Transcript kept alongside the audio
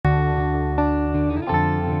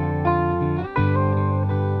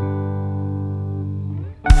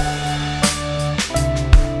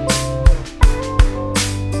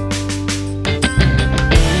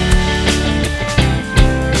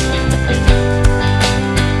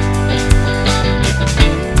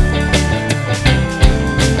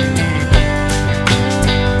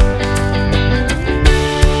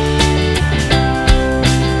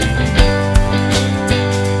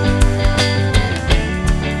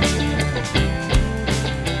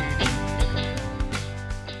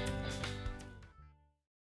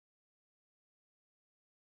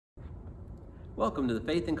Welcome to the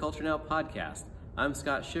Faith and Culture Now podcast. I'm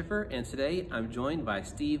Scott Schiffer, and today I'm joined by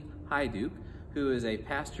Steve Hyduke, who is a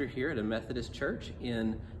pastor here at a Methodist church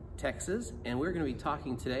in Texas, and we're going to be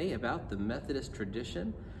talking today about the Methodist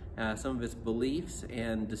tradition, some of its beliefs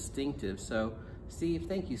and distinctives. So, Steve,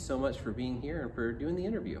 thank you so much for being here and for doing the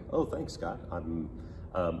interview. Oh, thanks, Scott. I'm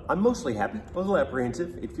mostly happy, a little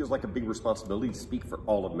apprehensive. It feels like a big responsibility to speak for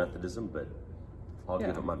all of Methodism, but I'll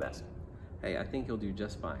give it my best. Hey, I think you'll do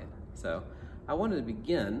just fine. So, I wanted to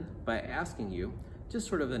begin by asking you just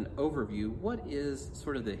sort of an overview. What is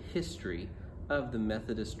sort of the history of the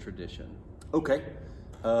Methodist tradition? Okay.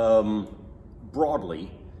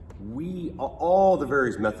 Broadly, all the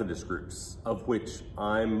various Methodist groups, of which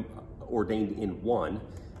I'm ordained in one,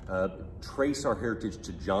 trace our heritage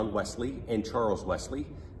to John Wesley and Charles Wesley,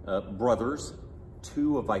 brothers,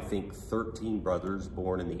 two of, I think, 13 brothers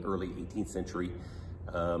born in the early 18th century.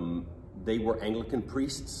 They were Anglican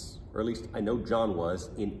priests, or at least I know John was,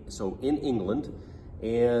 in England,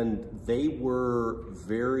 and they were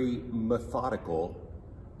very methodical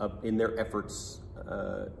in their efforts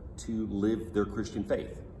to live their Christian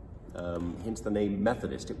faith. Hence the name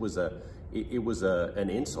Methodist. It was an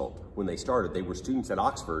insult when they started. They were students at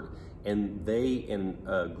Oxford, and they and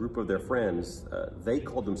a group of their friends, they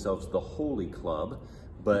called themselves the Holy Club,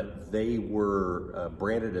 but they were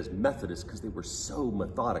branded as Methodists because they were so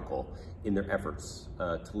methodical in their efforts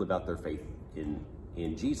to live out their faith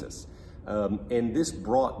in Jesus. And this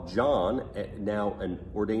brought John, now an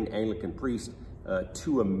ordained Anglican priest,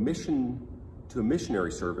 to a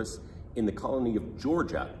missionary service in the colony of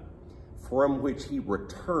Georgia, from which he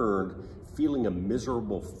returned feeling a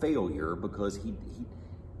miserable failure because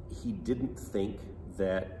he didn't think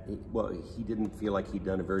that, he didn't feel like he'd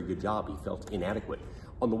done a very good job. He felt inadequate.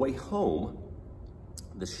 On the way home,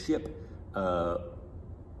 the ship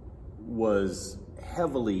was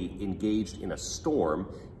heavily engaged in a storm,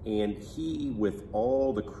 and he, with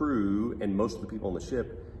all the crew and most of the people on the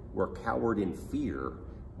ship, were cowered in fear.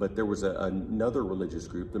 But there was another religious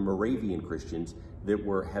group, the Moravian Christians, that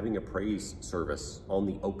were having a praise service on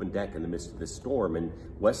the open deck in the midst of this storm, and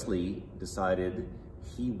Wesley decided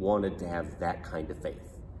he wanted to have that kind of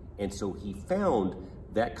faith. And so he found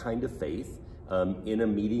that kind of faith in a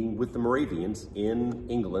meeting with the Moravians in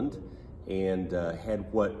England, and had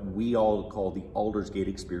what we all call the Aldersgate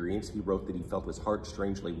experience. He wrote that he felt his heart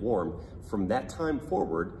strangely warm. From that time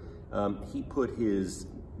forward, he put his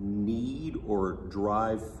need or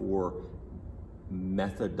drive for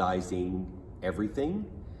methodizing everything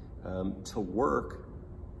to work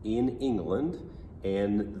in England,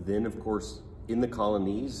 and then, of course, in the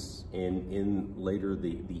colonies and in later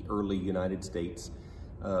the early United States.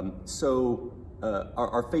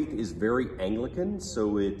 Our faith is very Anglican,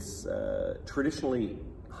 so it's traditionally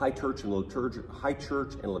high church and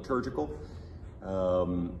liturgical.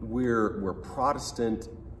 We're Protestant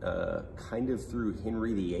kind of through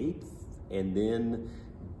Henry VIII, and then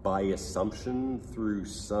by assumption through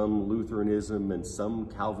some Lutheranism and some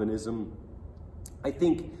Calvinism. I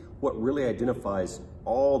think what really identifies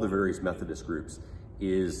all the various Methodist groups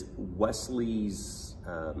is Wesley's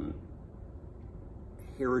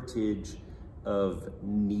heritage of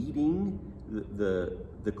needing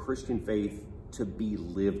the Christian faith to be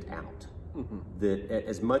lived out. Mm-hmm. That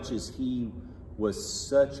as much as he was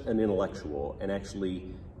such an intellectual and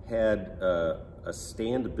actually had a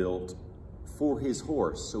stand built for his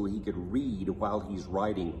horse so he could read while he's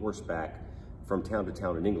riding horseback from town to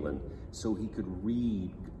town in England, so he could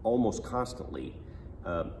read almost constantly,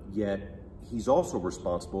 yet he's also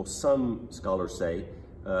responsible, some scholars say,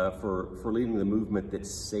 for leading the movement that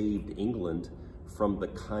saved England from the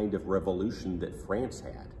kind of revolution that France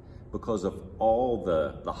had, because of all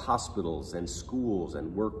the hospitals and schools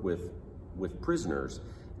and work with prisoners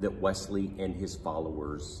that Wesley and his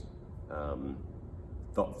followers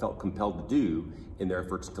felt compelled to do in their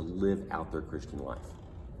efforts to live out their Christian life.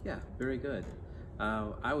 Yeah, very good.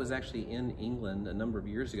 I was actually in England a number of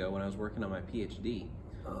years ago when I was working on my PhD.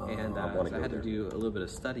 And I had to do a little bit of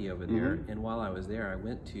study over there. Mm-hmm. And while I was there, I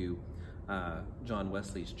went to John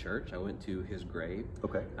Wesley's church. I went to his grave,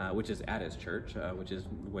 which is at his church, which is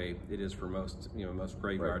the way it is for most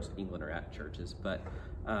graveyards in England are at churches. But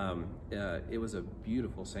it was a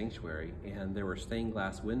beautiful sanctuary, and there were stained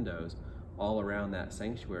glass windows all around that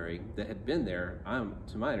sanctuary that had been there,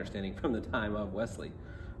 to my understanding, from the time of Wesley.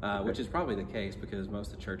 Which is probably the case because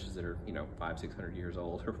most of the churches that are 500-600 years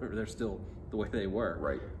old, they're still the way they were.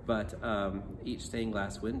 Right. But each stained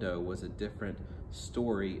glass window was a different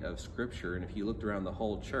story of Scripture, and if you looked around the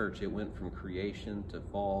whole church, it went from creation to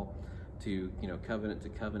fall to covenant to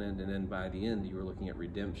covenant, and then by the end you were looking at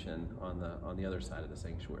redemption on the other side of the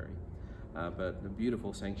sanctuary. but a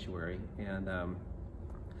beautiful sanctuary. And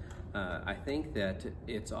I think that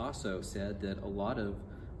it's also said that a lot of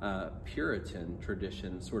Puritan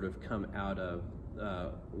traditions sort of come out of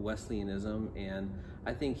Wesleyanism, and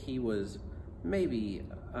I think he was maybe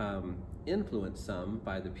influenced some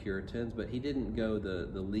by the Puritans, but he didn't go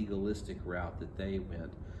the legalistic route that they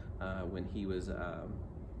went when he was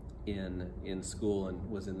in school and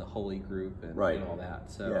was in the holy group and, right. and all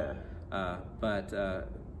that. So, yeah. But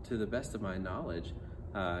to the best of my knowledge,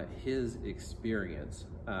 his experience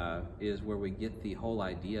is where we get the whole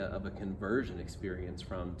idea of a conversion experience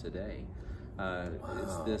from today. Wow.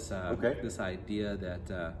 It's this this idea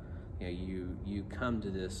that you come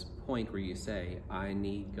to this point where you say, I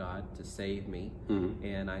need God to save me,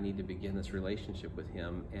 and I need to begin this relationship with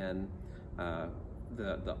Him. And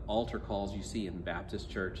the altar calls you see in Baptist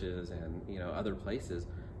churches and other places,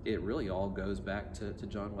 it really all goes back to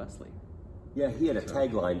John Wesley. Yeah, he had a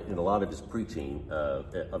tagline in a lot of his preaching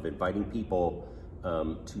of inviting people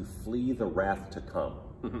to flee the wrath to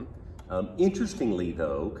come. Interestingly,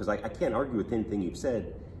 though, because I can't argue with anything you've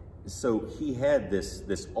said, so he had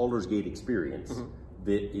this Aldersgate experience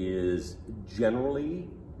that is generally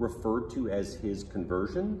referred to as his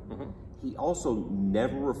conversion. He also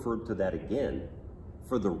never referred to that again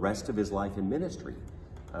for the rest of his life in ministry,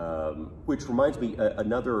 which reminds me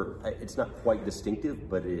another. It's not quite distinctive,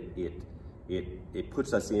 but it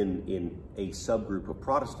puts us in a subgroup of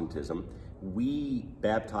Protestantism. We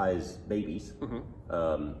baptize babies,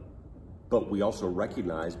 but we also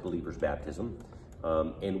recognize believers' baptism,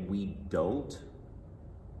 and we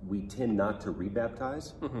tend not to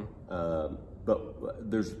rebaptize.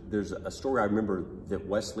 But there's a story I remember that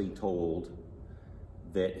Wesley told,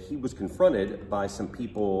 that he was confronted by some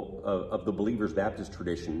people of the Believers Baptist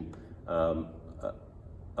tradition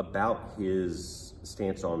about his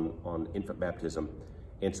stance on infant baptism.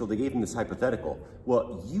 And so they gave him this hypothetical.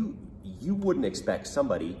 Well, you wouldn't expect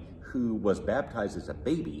somebody who was baptized as a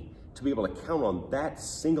baby to be able to count on that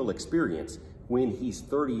single experience when he's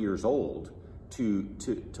 30 years old to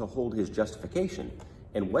hold his justification.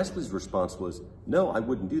 And Wesley's response was, no, I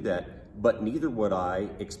wouldn't do that. But neither would I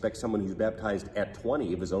expect someone who's baptized at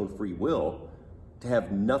 20 of his own free will to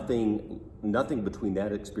have nothing between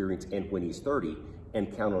that experience and when he's 30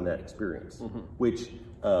 and count on that experience, which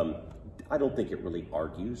I don't think it really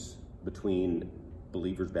argues between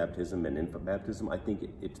believers' baptism and infant baptism. I think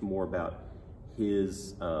it's more about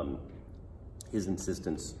his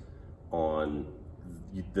insistence on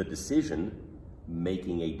the decision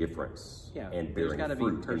making a difference and bearing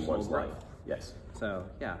fruit in one's life. Yes. So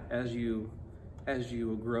yeah, as you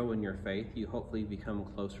grow in your faith, you hopefully become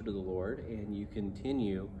closer to the Lord, and you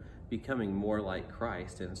continue becoming more like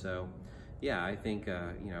Christ. And so, yeah, I think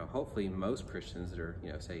hopefully most Christians that are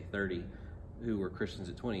say 30, who were Christians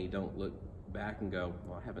at 20, don't look back and go,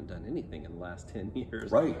 well, I haven't done anything in the last 10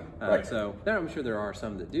 years. Right. Right. So I'm sure there are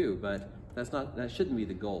some that do, but that shouldn't be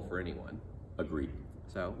the goal for anyone. Agreed.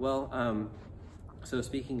 So so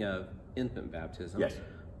speaking of infant baptism. Yes.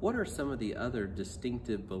 What are some of the other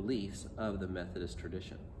distinctive beliefs of the Methodist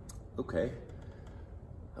tradition? Okay.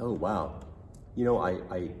 Oh, wow.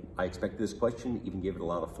 I expected this question, even gave it a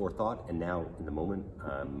lot of forethought, and now in the moment,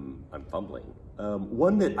 I'm fumbling.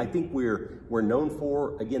 One that I think we're known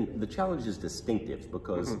for, again, the challenge is distinctives,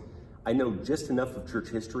 because I know just enough of church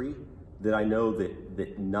history that I know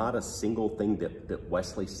that not a single thing that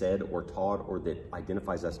Wesley said or taught or that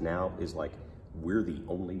identifies us now is like, we're the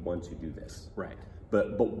only ones who do this. Right.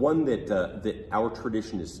 But one that our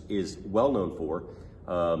tradition is well known for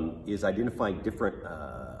is identifying different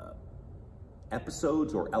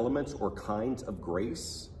episodes or elements or kinds of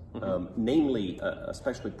grace, namely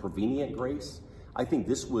especially prevenient grace. I think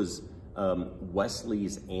this was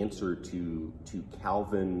Wesley's answer to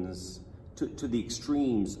Calvin's to the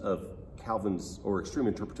extremes of Calvin's or extreme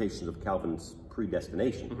interpretations of Calvin's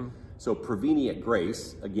predestination. So prevenient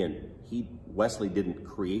grace, again, Wesley didn't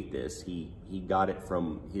create this. He got it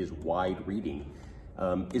from his wide reading.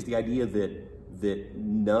 Is the idea that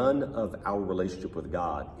none of our relationship with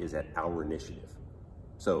God is at our initiative.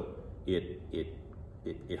 So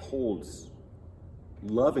it holds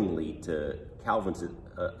lovingly to Calvin's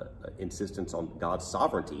insistence on God's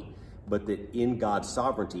sovereignty, but that in God's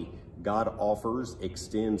sovereignty, God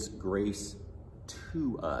extends grace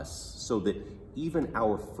to us, so that even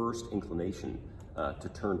our first inclination to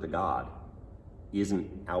turn to God isn't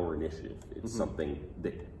our initiative. It's something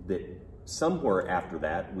that somewhere after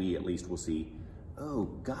that, we at least will see, oh,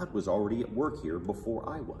 God was already at work here before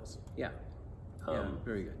I was. Yeah,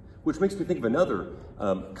 very good. Which makes me think of another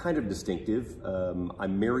kind of distinctive.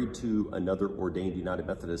 I'm married to another ordained United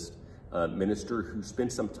Methodist minister who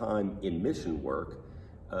spent some time in mission work,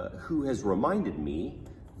 who has reminded me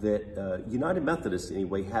that United Methodists,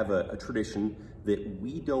 anyway, have a tradition that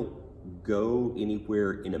we don't go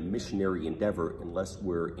anywhere in a missionary endeavor unless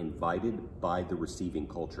we're invited by the receiving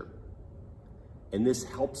culture. And this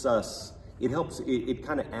helps us, it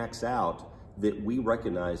kind of acts out that we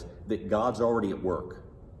recognize that God's already at work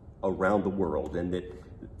around the world, and that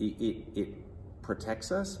it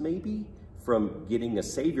protects us maybe from getting a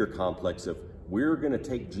savior complex of we're going to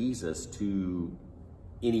take Jesus to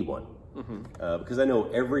anyone. Because I know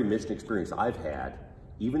every mission experience I've had,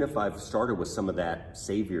 even if I've started with some of that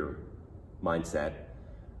savior mindset,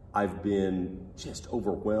 I've been just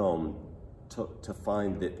overwhelmed to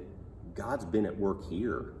find that God's been at work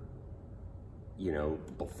here, you know,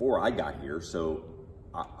 before I got here. So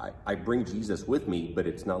I bring Jesus with me, but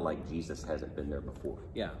it's not like Jesus hasn't been there before.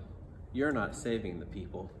 Yeah. You're not saving the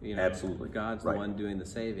people. You know, absolutely. God's the one doing the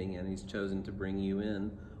saving, and he's chosen to bring you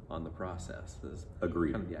in on the process. Is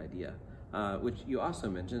agreed. Kind of the idea. Which you also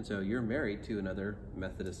mentioned, so you're married to another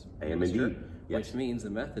Methodist minister, indeed. Yes. Which means the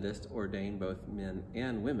Methodists ordain both men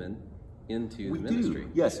and women into the ministry.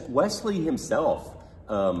 Yes, Wesley himself,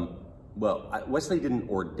 Wesley didn't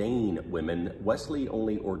ordain women. Wesley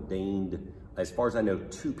only ordained, as far as I know,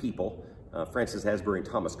 2 people, Francis Asbury and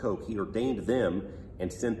Thomas Coke. He ordained them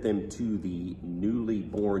and sent them to the newly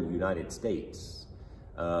born United States.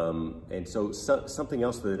 And so something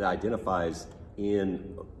else that identifies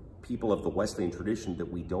in people of the Wesleyan tradition that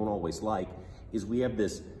we don't always like is we have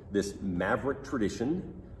this maverick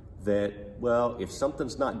tradition that, well, if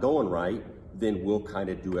something's not going right, then we'll kind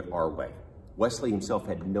of do it our way. Wesley himself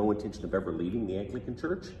had no intention of ever leaving the Anglican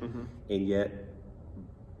Church, and yet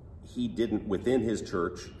he didn't, within his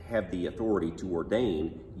church, have the authority to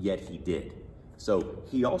ordain, yet he did. So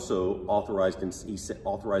he also authorized and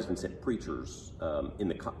sent preachers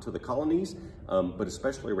to the colonies, but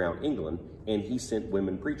especially around England, and he sent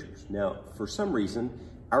women preachers. Now, for some reason,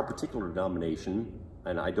 our particular denomination,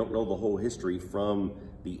 and I don't know the whole history from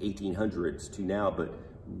the 1800s to now, but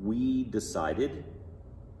we decided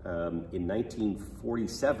in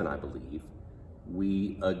 1947, I believe,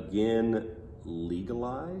 we again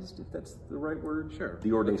legalized, if that's the right word,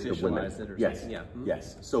 the ordination of women. Yes, yeah.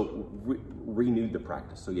 Yes. So renewed the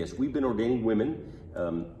practice. So yes, we've been ordaining women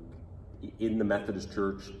in the Methodist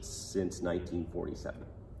Church since 1947.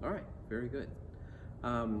 All right, very good.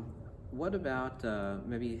 What about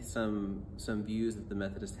maybe some views that the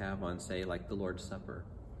Methodists have on, say, like the Lord's Supper?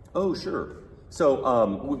 Oh, sure.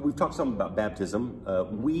 So we've talked some about baptism.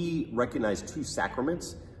 We recognize 2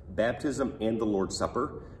 sacraments, baptism and the Lord's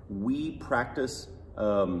Supper. We practice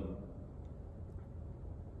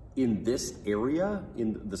in this area,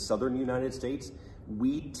 in the southern United States,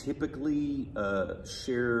 we typically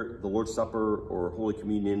share the Lord's Supper or Holy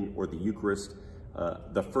Communion or the Eucharist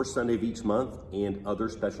the first Sunday of each month and other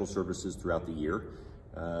special services throughout the year.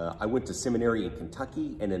 I went to seminary in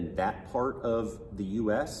Kentucky, and in that part of the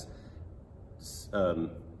U.S.,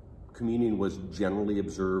 communion was generally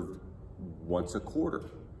observed once a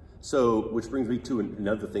quarter. So, which brings me to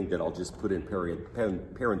another thing that I'll just put in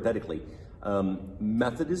parenthetically.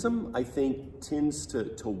 Methodism, I think, tends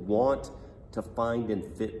to want to find and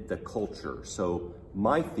fit the culture. So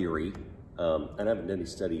my theory, and I haven't done any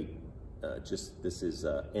study, just this is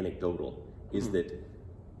anecdotal, is that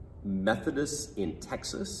Methodists in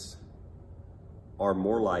Texas are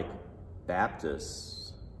more like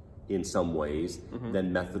Baptists in some ways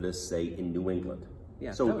than Methodists, say, in New England.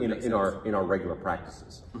 Yeah, so in our regular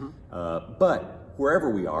practices. But wherever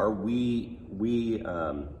we are, we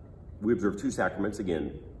observe 2 sacraments,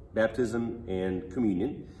 again, baptism and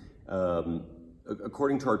communion.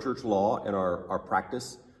 According to our church law and our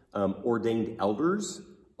practice, ordained elders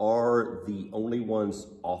are the only ones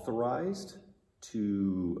authorized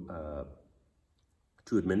to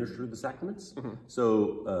administer the sacraments.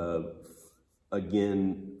 So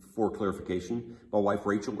again, for clarification, my wife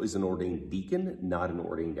Rachel is an ordained deacon, not an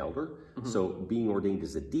ordained elder. So being ordained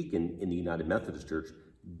as a deacon in the United Methodist Church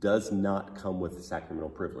does not come with sacramental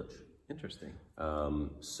privilege. Interesting.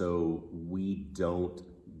 So we don't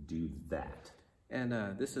do that.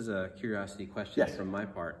 And this is a curiosity question from my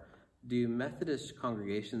part. Do Methodist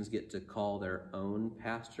congregations get to call their own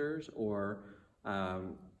pastors, or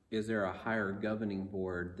is there a higher governing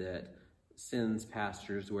board that sends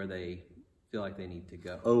pastors where they feel like they need to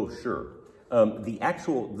go? Oh, sure.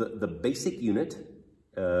 The basic unit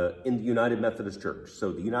in the United Methodist Church.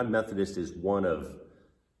 So the United Methodist is one of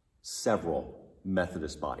several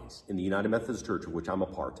Methodist bodies. In the United Methodist Church, of which I'm a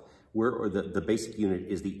part, where the basic unit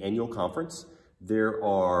is the annual conference. There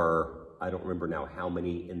are, I don't remember now how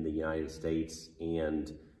many in the United States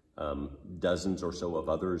and dozens or so of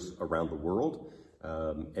others around the world.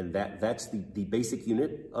 And that's the basic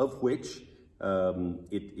unit of which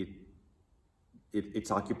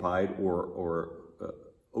it's occupied or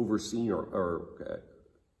overseen or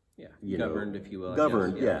governed, if you will.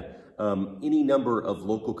 Governed, any number of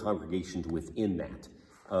local congregations within that.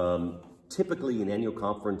 Typically, an annual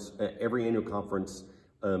conference, every annual conference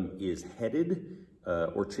is headed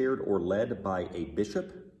or chaired or led by a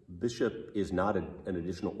bishop. Bishop is not an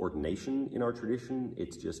additional ordination in our tradition.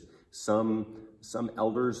 It's just some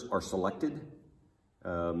elders are selected,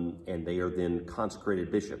 and they are then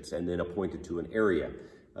consecrated bishops and then appointed to an area.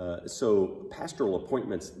 So pastoral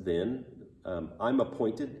appointments then, I'm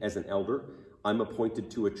appointed as an elder. I'm appointed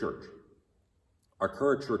to a church. Our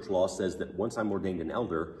current church law says that once I'm ordained an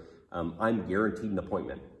elder, I'm guaranteed an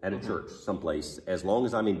appointment at a church someplace as long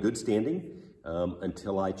as I'm in good standing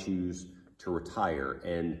until I choose to retire.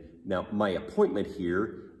 And now my appointment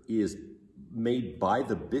here is made by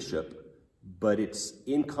the bishop, but it's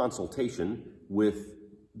in consultation with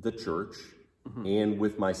the church and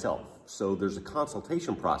with myself. So there's a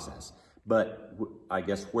consultation process, but I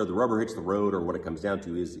guess where the rubber hits the road, or what it comes down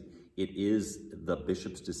to, is it is the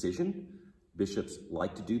bishop's decision. Bishops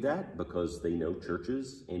like to do that because they know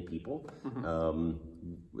churches and people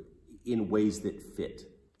in ways that fit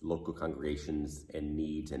local congregations and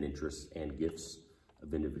needs and interests and gifts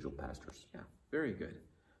of individual pastors. Yeah, very good.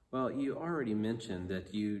 Well, you already mentioned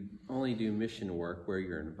that you only do mission work where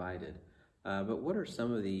you're invited, but what are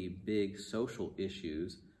some of the big social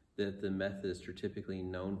issues that the Methodists are typically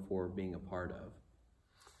known for being a part of?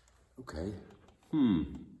 Okay.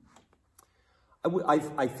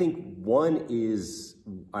 I think one is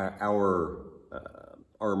our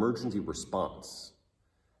emergency response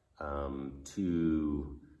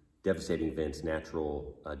to devastating events,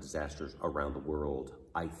 natural disasters around the world,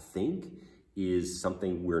 I think is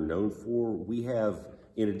something we're known for. We have,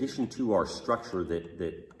 in addition to our structure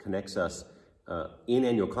that connects us in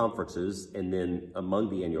annual conferences and then among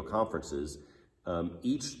the annual conferences,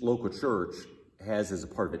 each local church has as a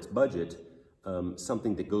part of its budget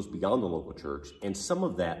something that goes beyond the local church, and some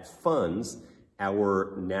of that funds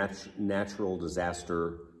our natural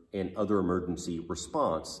disaster and other emergency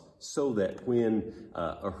response, so that when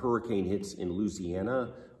a hurricane hits in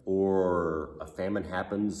Louisiana or a famine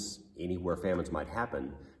happens anywhere famines might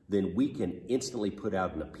happen, then we can instantly put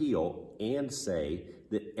out an appeal and say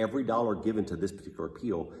that every dollar given to this particular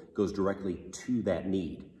appeal goes directly to that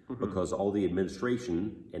need, because all the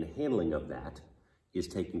administration and handling of that is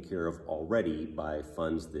taken care of already by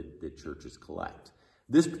funds that churches collect.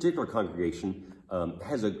 This particular congregation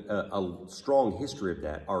has a strong history of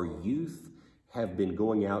that. Our youth have been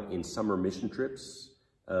going out in summer mission trips,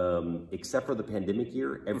 except for the pandemic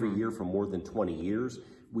year, every year for more than 20 years.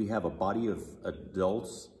 We have a body of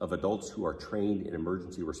adults who are trained in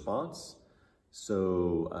emergency response.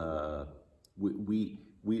 So we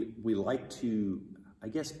like to, I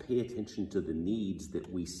guess, pay attention to the needs that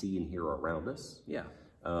we see and hear around us. Yeah.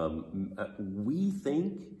 We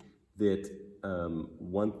think that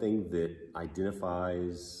one thing that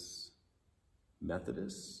identifies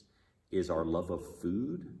Methodists is our love of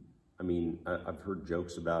food. I mean, I've heard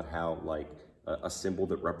jokes about how, like, a symbol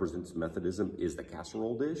that represents Methodism is the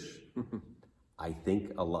casserole dish. I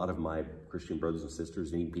think a lot of my Christian brothers and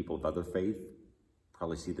sisters and even people of other faith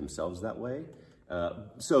probably see themselves that way.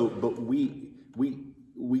 But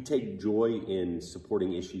we take joy in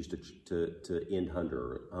supporting issues to end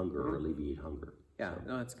hunger or alleviate hunger. Yeah,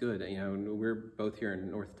 no, that's good. You know, we're both here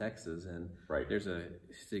in North Texas, and there's a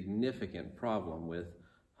significant problem with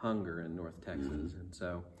hunger in North Texas. And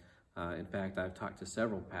so, in fact, I've talked to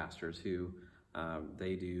several pastors who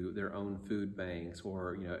they do their own food banks,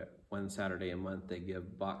 or, you know, one Saturday a month they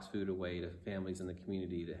give box food away to families in the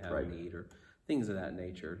community that have need, or things of that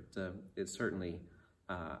nature. So it's certainly,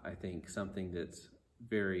 I think, something that's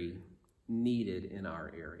very needed in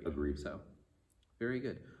our area. Agreed. So, very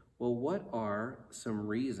good. Well, what are some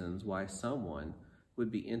reasons why someone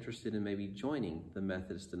would be interested in maybe joining the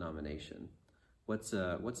Methodist denomination? What's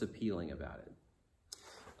appealing about it?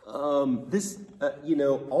 You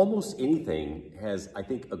know, almost anything has, I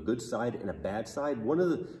think, a good side and a bad side. One of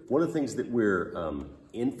the things that we're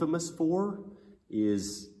infamous for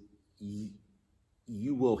is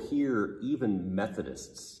you will hear even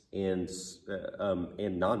Methodists and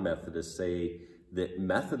non-Methodists say that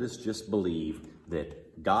Methodists just believe that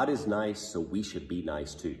God is nice, so we should be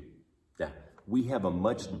nice too. That we have a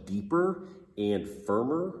much deeper and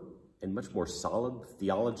firmer and much more solid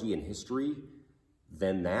theology and history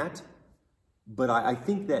than that. But I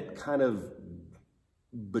think that kind of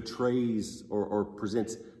betrays or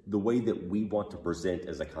presents the way that we want to present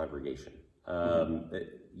as a congregation.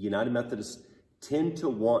 United Methodists tend to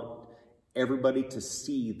want everybody to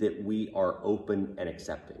see that we are open and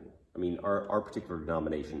accepting. I mean, our particular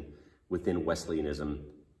denomination within Wesleyanism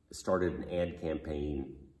started an ad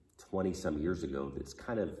campaign 20-some years ago that's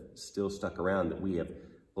kind of still stuck around, that we have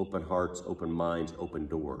open hearts, open minds, open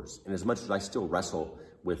doors. And as much as I still wrestle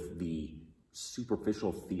with the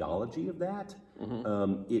superficial theology of that,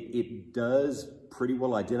 it does pretty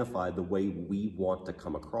well identify the way we want to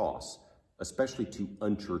come across, especially to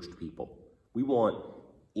unchurched people. We want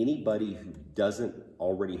anybody who doesn't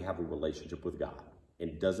already have a relationship with God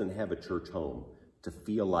and doesn't have a church home to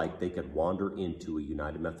feel like they could wander into a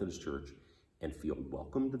United Methodist Church and feel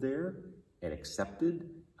welcomed there and accepted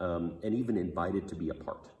and even invited to be a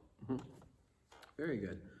part. Very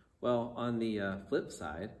good. Well, on the flip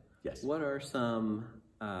side, yes, what are some,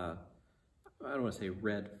 I don't want to say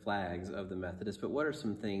red flags of the Methodists, but what are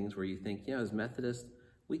some things where you think, you know, as Methodists,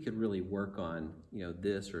 we could really work on, you know,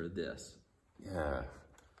 this or this? Yeah.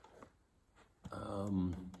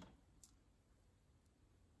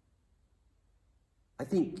 I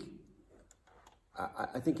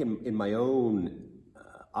think in my own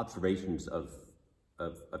observations of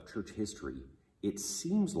church history, it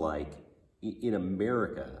seems like in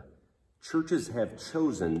America, churches have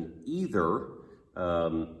chosen either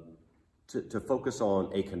to focus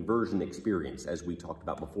on a conversion experience, as we talked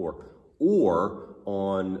about before, or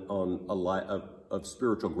on a lot of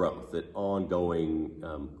spiritual growth, that ongoing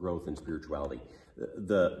growth in spirituality.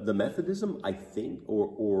 The Methodism, I think,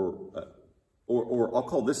 or I'll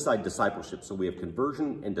call this side discipleship. So we have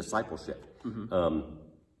conversion and discipleship.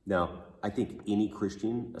 Now, I think any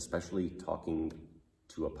Christian, especially talking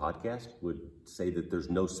to a podcast, would say that there's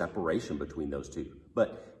no separation between those two.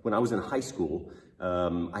 But when I was in high school,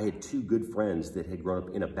 I had two good friends that had grown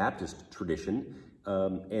up in a Baptist tradition,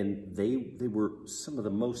 and they were some of the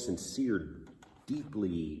most sincere,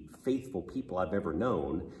 deeply faithful people I've ever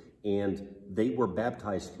known. And they were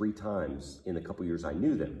baptized 3 times in the couple years I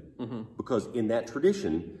knew them. Because in that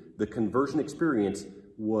tradition, the conversion experience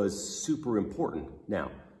was super important.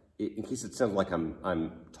 Now, in case it sounds like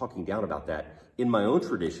I'm talking down about that, in my own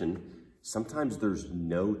tradition, sometimes there's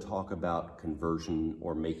no talk about conversion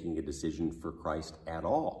or making a decision for Christ at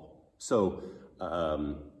all. So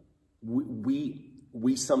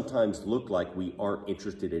we sometimes look like we aren't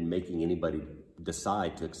interested in making anybody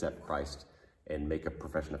decide to accept Christ and make a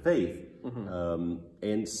profession of faith.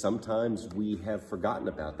 And sometimes we have forgotten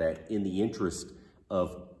about that in the interest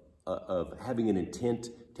of having an intent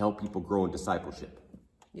to help people grow in discipleship.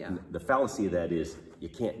 Yeah. The fallacy of that is you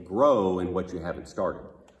can't grow in what you haven't started.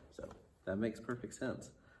 So that makes perfect sense.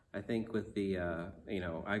 I think with the, you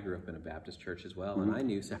know, I grew up in a Baptist church as well, and I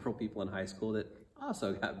knew several people in high school that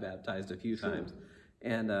also got baptized a few times.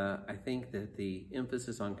 And I think that the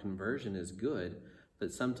emphasis on conversion is good,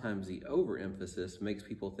 but sometimes the overemphasis makes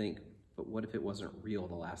people think, but what if it wasn't real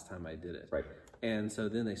the last time I did it? Right. And so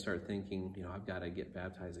then they start thinking, you know, I've got to get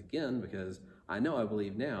baptized again because I know I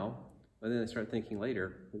believe now. But then they start thinking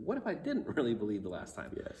later, well, what if I didn't really believe the last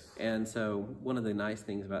time? Yes. And so one of the nice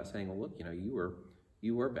things about saying, well, look, you know,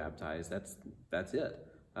 you were baptized. That's it.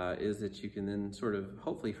 Is that you can then sort of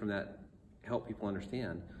hopefully from that help people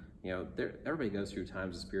understand. You know, everybody goes through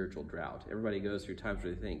times of spiritual drought. Everybody goes through times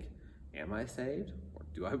where they think, am I saved? Or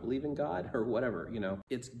do I believe in God? Or whatever, you know.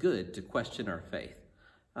 It's good to question our faith.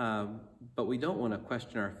 But we don't want to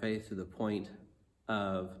question our faith to the point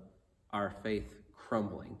of our faith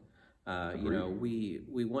crumbling. You know,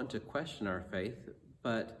 we want to question our faith,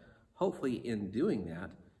 but hopefully in doing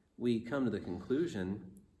that, we come to the conclusion,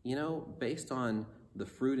 you know, based on the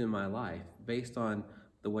fruit in my life, based on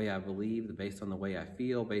the way I believe, based on the way I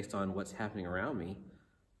feel, based on what's happening around me,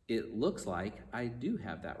 it looks like I do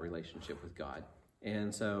have that relationship with God.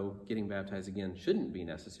 And so getting baptized again shouldn't be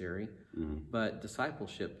necessary, but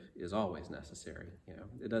discipleship is always necessary. You know,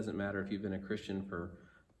 it doesn't matter if you've been a Christian for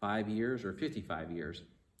 5 years or 55 years.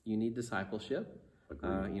 You need discipleship.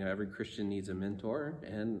 You know, every Christian needs a mentor,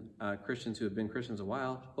 and Christians who have been Christians a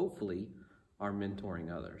while, hopefully, are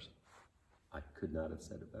mentoring others. I could not have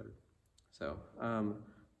said it better. So,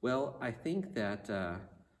 well, I think that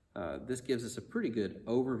this gives us a pretty good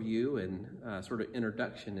overview and sort of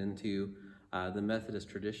introduction into the Methodist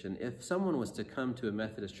tradition. If someone was to come to a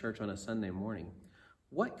Methodist church on a Sunday morning,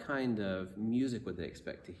 what kind of music would they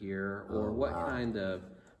expect to hear, or what kind of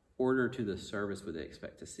order to the service would they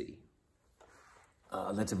expect to see?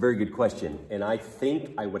 That's a very good question. And I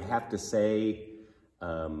think I would have to say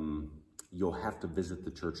you'll have to visit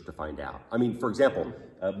the church to find out. I mean, for example,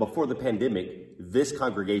 before the pandemic, this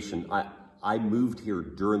congregation, I moved here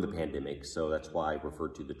during the pandemic, so that's why I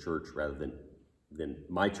referred to the church rather than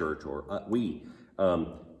my church, or we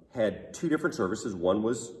had two different services. One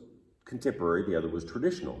was contemporary, the other was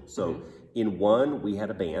traditional. So in one, we had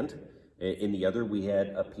a band. In the other, we had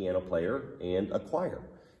a piano player and a choir.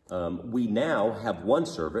 We now have one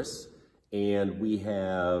service, and we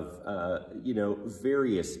have,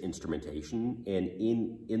 various instrumentation. And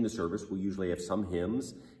in the service, we usually have some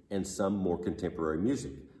hymns and some more contemporary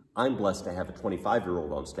music. I'm blessed to have a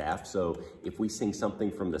 25-year-old on staff, so if we sing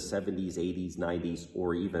something from the 70s, 80s, 90s,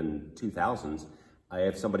 or even 2000s, I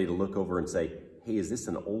have somebody to look over and say, hey, is this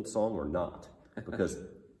an old song or not? Because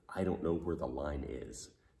I don't know where the line is.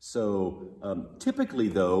 So typically,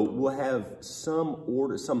 though, we'll have some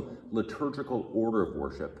liturgical order of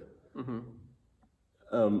worship,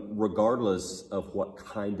 regardless of what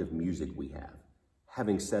kind of music we have.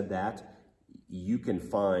 Having said that, you can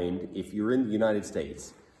find, if you're in the United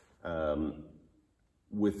States,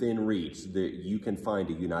 within reach, that you can find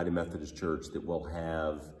a United Methodist Church that will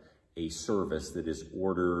have a service that is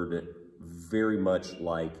ordered very much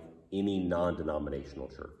like any non-denominational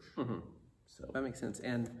church. So that makes sense.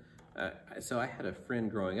 And so I had a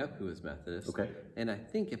friend growing up who was Methodist. Okay. And I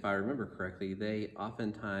think if I remember correctly, they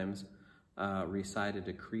oftentimes recited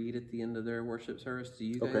a creed at the end of their worship service. Do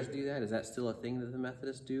you guys do that? Is that still a thing that the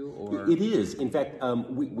Methodists do? Or it is. In fact,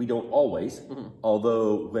 we don't always.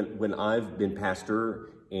 Although when I've been pastor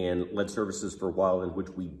and led services for a while in which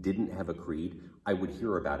we didn't have a creed, I would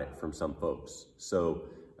hear about it from some folks. So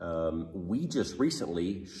we just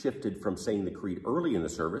recently shifted from saying the creed early in the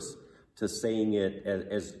service to saying it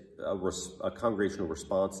as a congregational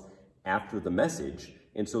response after the message.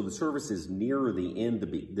 And so the service is nearer the end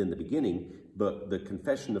than the beginning, but the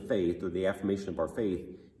confession of faith, or the affirmation of our faith,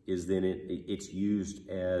 is then it's used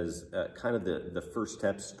as kind of the first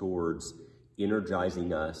steps towards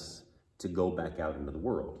energizing us to go back out into the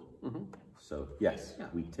world. So yes,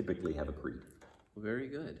 we typically have a creed. Very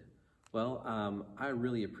good. Well, I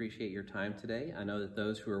really appreciate your time today. I know that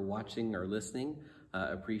those who are watching or listening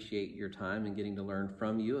appreciate your time and getting to learn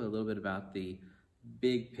from you a little bit about the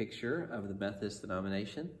big picture of the Methodist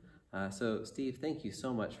denomination. So Steve, thank you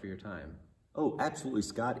so much for your time. Oh, absolutely,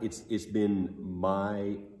 Scott. It's been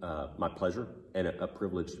my pleasure and a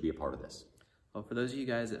privilege to be a part of this. Well, for those of you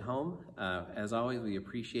guys at home, as always, we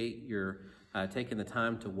appreciate your taking the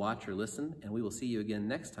time to watch or listen, and we will see you again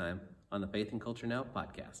next time on the Faith and Culture Now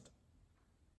podcast.